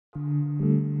You're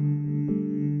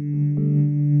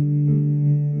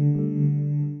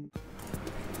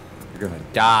gonna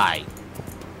die.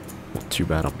 Well, too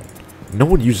bad no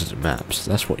one uses maps.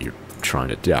 That's what you're trying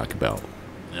to talk about.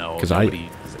 No, nobody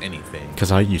uses anything.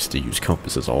 Because I used to use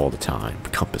compasses all the time.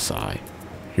 Compass eye.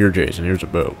 Here, Jason, here's a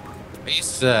boat. I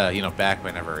used to, you know, back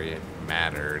whenever it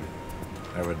mattered,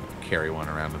 I would carry one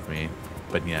around with me.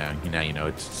 But yeah, now you know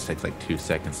it just takes like 2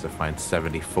 seconds to find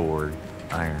 74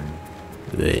 iron.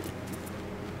 Blech.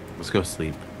 Let's go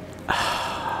sleep.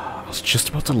 I was just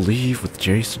about to leave with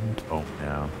Jason. Oh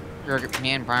no. Me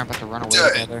and Brian about to run away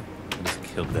together. I just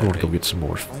killed that. I'm going to go get some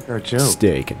more like our joke.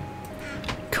 steak and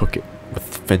cook it with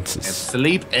fences. And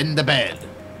sleep in the bed.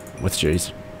 With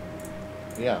Jason.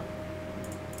 Yeah.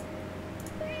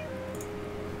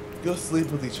 Go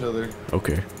sleep with each other.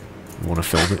 Okay. You want to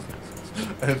film it?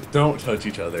 And don't touch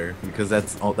each other because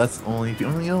that's only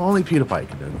PewDiePie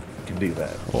can do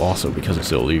that. Well, also because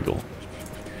it's illegal.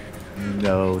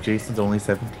 No, Jason's only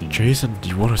 17. Jason, do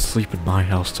you want to sleep in my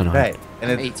house tonight? Right,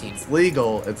 and I'm it's 18. It's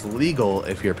legal. It's legal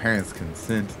if your parents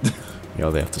consent. You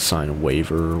know, they have to sign a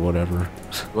waiver or whatever.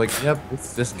 Like, yep,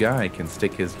 this guy can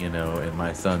stick his, in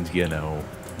my son's,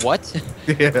 What?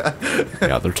 Yeah.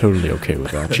 Yeah, they're totally okay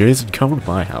with that. Jason, come to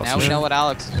my house. Now we know what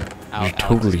Alex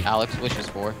wishes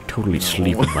for. Totally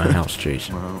sleep in my house,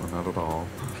 Jason. No, not at all.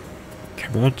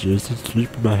 Come on, Jason,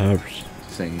 sleep in my house.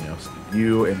 Saying,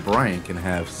 you and Brian can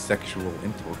have sexual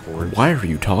intercourse. Why are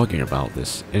you talking about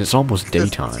this? And it's almost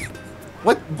daytime.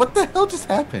 What the hell just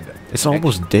happened? It's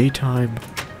almost daytime.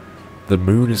 The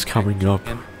moon is coming up.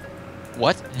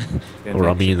 What? Or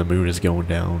I mean, the moon is going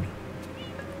down.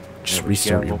 Just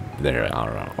restart your... There.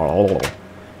 Oh.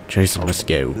 Jason, let's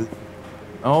go.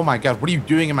 Oh my god, what are you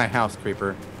doing in my house,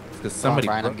 creeper? Because somebody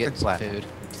Brian, I'm broke getting the some glass. food.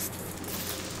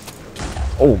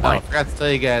 Oh Oh, my... I forgot to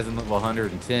tell you guys I'm level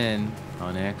 110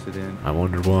 on accident. I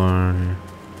wonder why...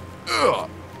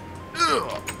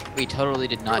 We totally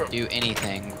did not do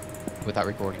anything without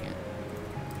recording it.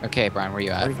 Okay, Brian, where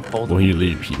you at? Well, he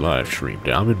live streamed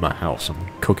it. I'm in my house. I'm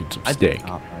cooking some steak.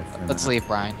 Let's leave,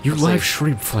 Brian. You Let's live leave.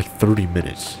 streamed for like 30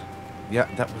 minutes. Yeah,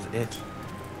 that was it.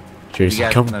 Jason, You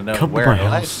guys come wanna know to where my I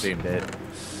live house. streamed it. It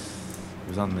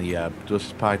was on the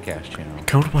Delicious Podcast channel.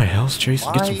 Come to my house,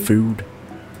 Jason. Get some Why? food.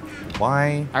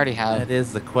 Why? I already have. That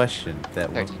is the question that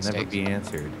will 13 never steaks. be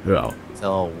answered Oh,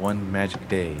 until one magic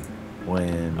day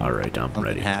when alright, I'm something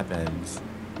ready. happens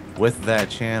with that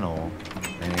channel,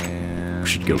 and We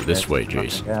should go you this guys way, can find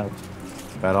Jason. out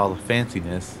about all the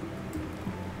fanciness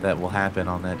that will happen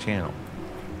on that channel.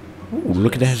 Ooh,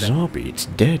 look at that zombie. It's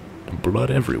dead.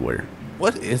 Blood everywhere.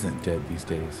 What isn't dead these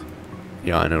days?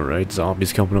 Yeah, I know, right?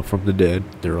 Zombies coming up from the dead.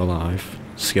 They're alive.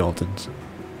 Skeletons.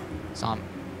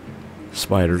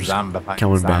 Spiders Zombifying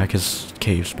coming back zombies. as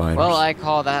cave spiders. Well, I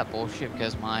call that bullshit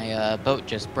because my boat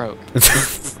just broke.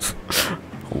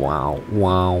 Wow,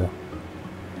 wow.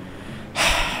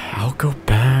 I'll go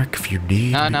back if you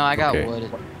need. No, me. no, I got Okay.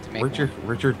 wood to make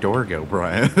Where'd your door go,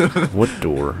 Brian? What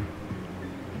door?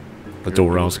 The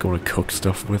door I was going to cook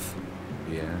stuff with?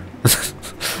 Yeah.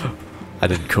 I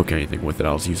didn't cook anything with it.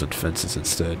 I was using fences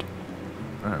instead.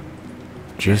 Oh.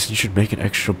 Jason, you should make an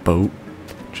extra boat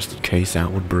just in case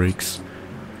that one breaks.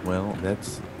 Well,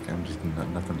 that's just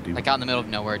nothing to do. Like out in the middle of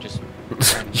nowhere, just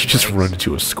You just run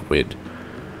into a squid.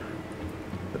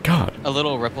 God. a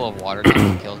little ripple of water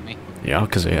kills me. Yeah,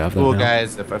 because they have that Cool now.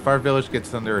 guys. If our village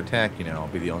gets under attack, I'll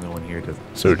be the only one here to.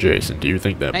 So, Jason, do you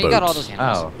think that Now you got all boats... those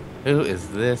animals. Oh, who is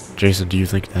this? Jason, do you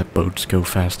think that boats go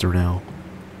faster now?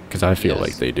 Because I feel Yes.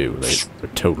 like they do. They're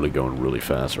totally going really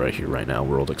fast right here, right now.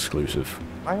 World exclusive.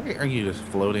 Why are you just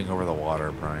floating over the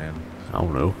water, Brian? I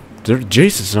don't know.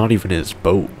 Jason's not even in his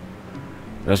boat.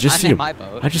 I just I'm see in a, my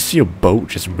boat. I just see a boat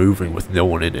just moving with no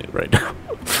one in it right now.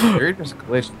 You're just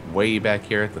glitched way back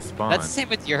here at the spawn. That's the same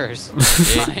with yours.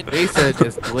 Mine. Jason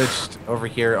is glitched over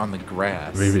here on the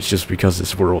grass. Maybe it's just because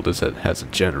this world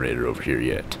hasn't generated over here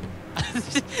yet.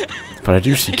 But I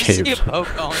do see I just see caves. a boat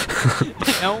going.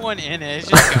 No one in it. It's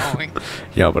just going.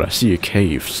 Yeah, but I see a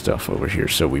cave stuff over here,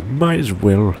 so we might as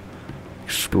well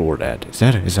explore that. Is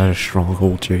that a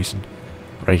stronghold, Jason?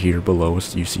 Right here below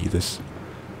us, do you see this?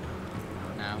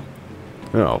 No.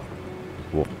 Oh.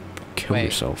 Well, kill Wait.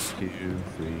 yourself. 2,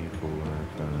 3, 4,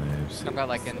 5, 6, How about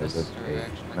like in this 7, 8,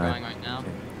 direction we're 9, going right now?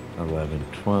 11,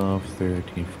 12,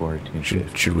 13, 14,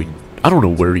 15. Should we... I don't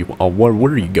know where you... where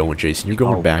are you going, Jason? You're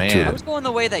going Oh, back man. I to... was going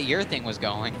the way that your thing was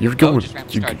going. You're The boat going... just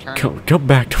randomly You, started turning. come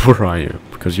back to where I am,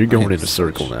 because you're going I in a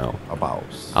circle now. About.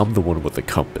 I'm the one with the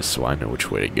compass, so I know which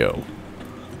way to go.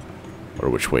 Or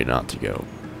which way not to go.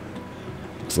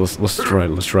 So let's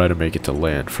try to make it to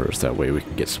land first. That way we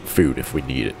can get some food if we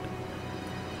need it.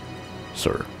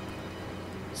 Sir.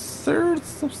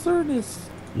 It's absurdness.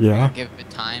 Yeah. Give it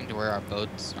time to where our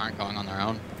boats aren't going on their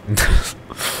own.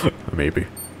 Maybe.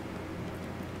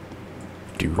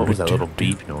 What was that little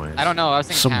beep noise? I don't know. I was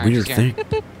thinking Some Karen, weird she's hearing-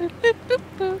 thing.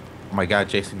 Oh my god,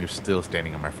 Jason, you're still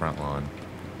standing on my front lawn.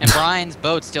 And Brian's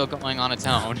boat's still going on its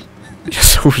own.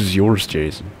 So is yours,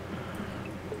 Jason.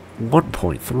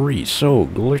 1.3, so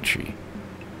glitchy.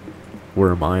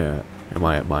 Where am I at? Am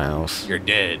I at my house? You're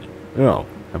dead. Oh,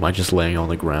 am I just laying on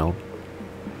the ground?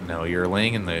 No, you're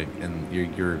laying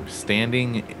you're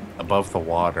standing above the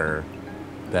water.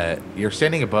 You're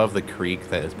standing above the creek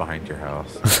that is behind your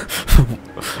house.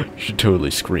 You should totally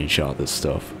screenshot this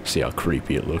stuff. See how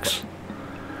creepy it looks.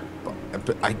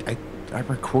 But I'm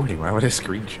recording. Why would I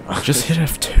screenshot? Just hit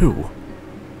F2.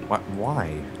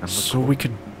 Why? So we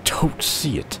can totes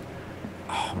see it.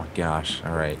 Oh my gosh!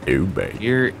 All right. Oh, baby.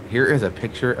 Here is a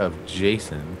picture of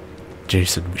Jason.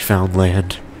 Jason, we found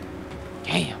land.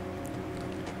 Damn.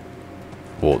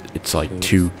 Well, it's like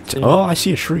two. Oh, I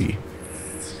see a tree.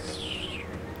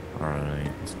 All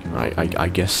right. I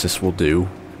guess this will do.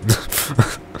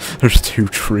 There's 2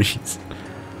 trees.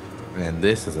 And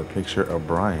this is a picture of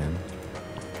Brian.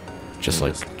 Just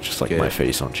like my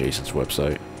face on Jason's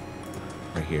website.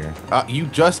 Right here. You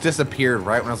just disappeared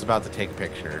right when I was about to take a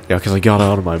picture. Yeah, because I got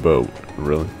out of my boat.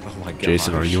 Really? Oh my god.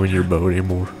 Jason, are you in your boat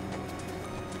anymore?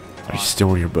 Are you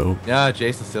still in your boat? Yeah,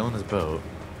 Jason's still in his boat.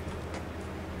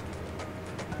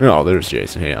 Oh, there's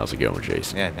Jason. Hey, how's it going,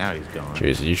 Jason? Yeah, now he's gone.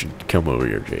 Jason, you should come over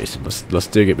here, Jason. Let's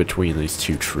dig it between these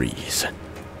 2 trees.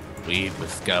 We've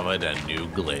discovered a new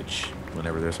glitch.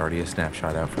 Whenever there's already a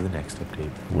snapshot out for the next update.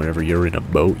 Whenever you're in a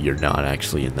boat, you're not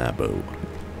actually in that boat.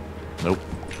 Nope.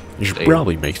 You should Hey.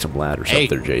 probably make some ladders Hey. up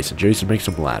there, Jason. Jason, make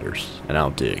some ladders, and I'll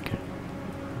dig.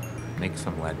 Make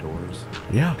some ladders.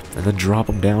 Yeah, and then drop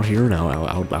them down here, and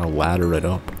I'll ladder it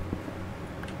up.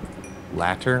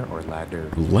 Ladder or ladder?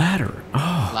 Ladder.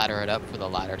 Oh, Ladder it up for the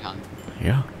ladder time.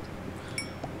 yeah.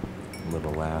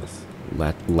 Little ass.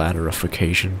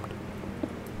 Ladderification.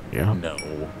 Yeah. No.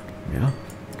 Yeah.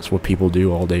 That's what people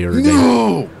do all day every day.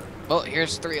 No! Well,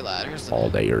 here's 3 ladders. All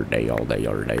day every day, all day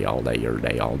every day, all day every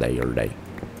day, all day every day.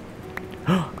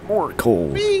 More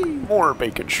coal. More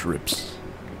bacon strips.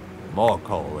 More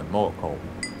coal and more coal.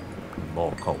 And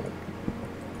more coal.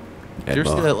 Did you And,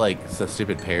 ever see that, like, a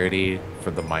stupid parody for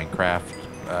the Minecraft,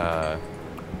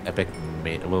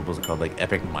 what was it called? Like,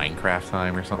 Epic Minecraft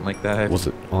Time or something like that? was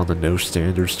it on the No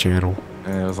Standards channel?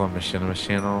 It was on Machinima's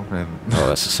channel, and... Oh,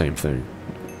 that's the same thing.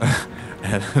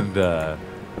 and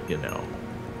you know,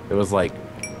 it was like,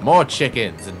 more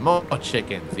chickens and more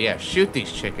chickens. Yeah, shoot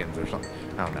these chickens or something.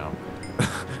 I don't know.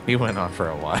 He went on for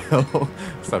a while.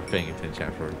 Stopped paying attention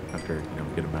after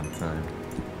a good amount of time.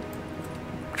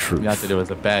 Truth. Not that it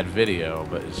was a bad video,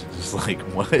 but it's just like,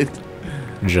 what?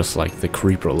 Just like the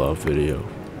Creeper Love video.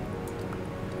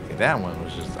 Okay, that one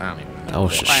was just, I don't even know. That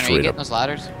was just Brian, are you straight getting up. those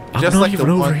ladders? I'm just not like even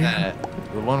the over one here.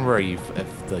 the one where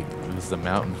like, it was the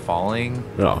mountain falling.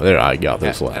 Oh, there, I got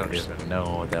those I ladders. don't even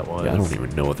know what that was. Yeah, I don't even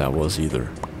know what that was either.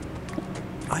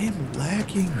 I am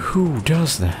lagging. Who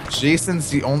does that? Jason's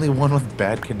the only one with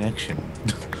bad connection.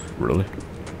 Really?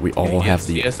 We all have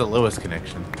the... He has the lowest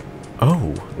connection.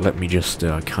 Oh, let me just,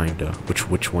 kinda...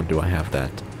 Which one do I have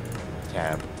that?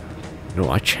 Tab. No,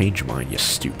 I changed mine, you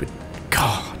stupid...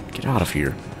 God, get out of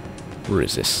here. Where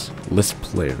is this? List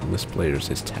player. List players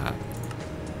is tab.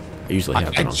 I usually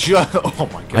have that on... Oh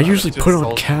my god. I usually just put it on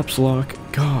sold- caps lock.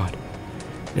 God.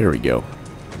 There we go.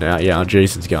 Now, yeah,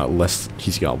 Jason's got less...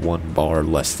 He's got 1 bar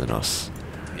less than us.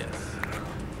 Yes.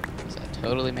 So that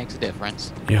totally makes a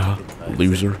difference. Yeah,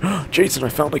 loser. Jason, I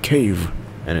found a cave.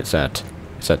 And it's at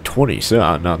 20,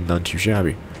 so not too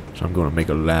shabby. So I'm gonna make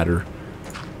a ladder.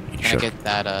 You Can I should- get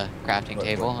that crafting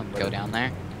table and go down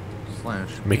there? Slash.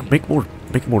 Make more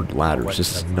ladders.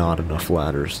 This is not enough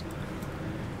ladders.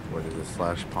 What is it?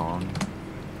 Slash pong?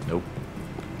 Nope.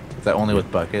 Is that only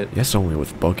with bucket? Yes, only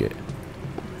with bucket.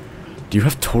 Do you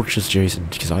have torches, Jason?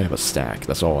 Because I have a stack.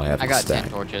 That's all I have. I is got stack.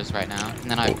 10 torches right now, and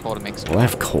then I have coal to make some. Well, I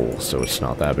have coal, so it's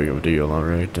not that big of a deal. All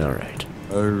right, all right.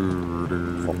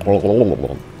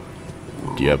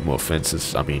 Do you have more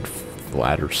fences? I mean,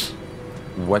 ladders.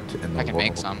 What in the I can make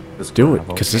world? some. This Do it,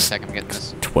 gravel? 'cause Wait a this second, get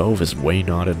this. 12 is way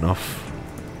not enough.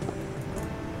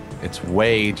 It's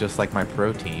way just like my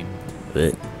protein.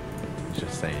 Blech.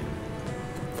 Just saying.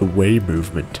 The way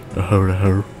movement.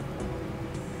 No.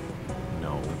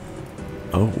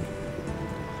 Oh.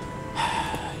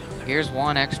 Here's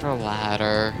 1 extra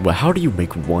ladder. Well, how do you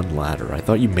make 1 ladder? I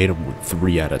thought you made them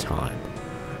 3 at a time.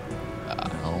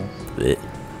 No. Blech.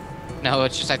 No,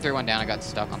 it's just I threw 1 down. I got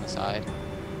stuck on the side.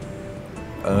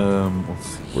 Let's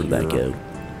see. Where'd that here. go?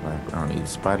 I don't need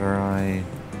spider eye.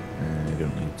 I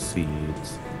don't need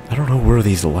seeds. I don't know where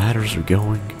these ladders are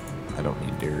going. I don't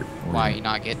need dirt. Why are you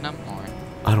not getting them? Or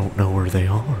I don't know where they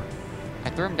are. I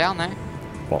threw them down there.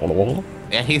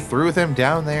 Yeah, he threw them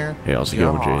down there. Hey, how's it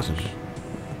going, Gosh. Jason?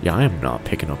 Yeah, I am not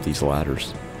picking up these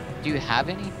ladders. Do you have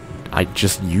any? I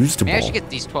just used them Maybe I all. should get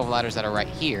these 12 ladders that are right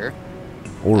here.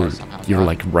 Or somehow you're got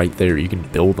like right there. You can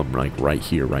build them like right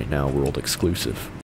here, right now, world exclusive.